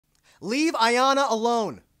Leave Iyanna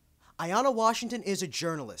alone. Iyanna Washington is a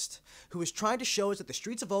journalist who is trying to show us that the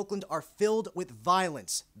streets of Oakland are filled with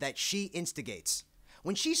violence that she instigates.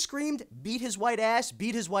 When she screamed, beat his white ass,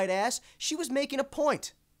 she was making a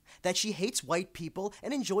point. That she hates white people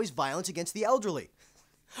and enjoys violence against the elderly.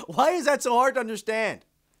 Why is that so hard to understand?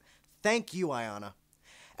 Thank you, Iyanna.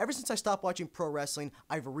 Ever since I stopped watching pro wrestling,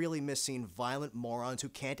 I've really missed seeing violent morons who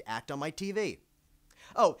can't act on my TV.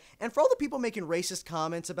 Oh, and for all the people making racist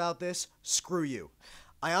comments about this, screw you.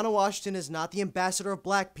 Iyanna Washington is not the ambassador of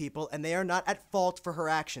black people, and they are not at fault for her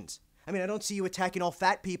actions. I mean, I don't see you attacking all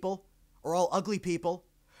fat people, or all ugly people,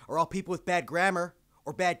 or all people with bad grammar,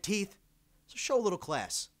 or bad teeth. So show a little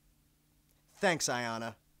class. Thanks,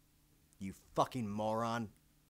 Iyanna. You fucking moron.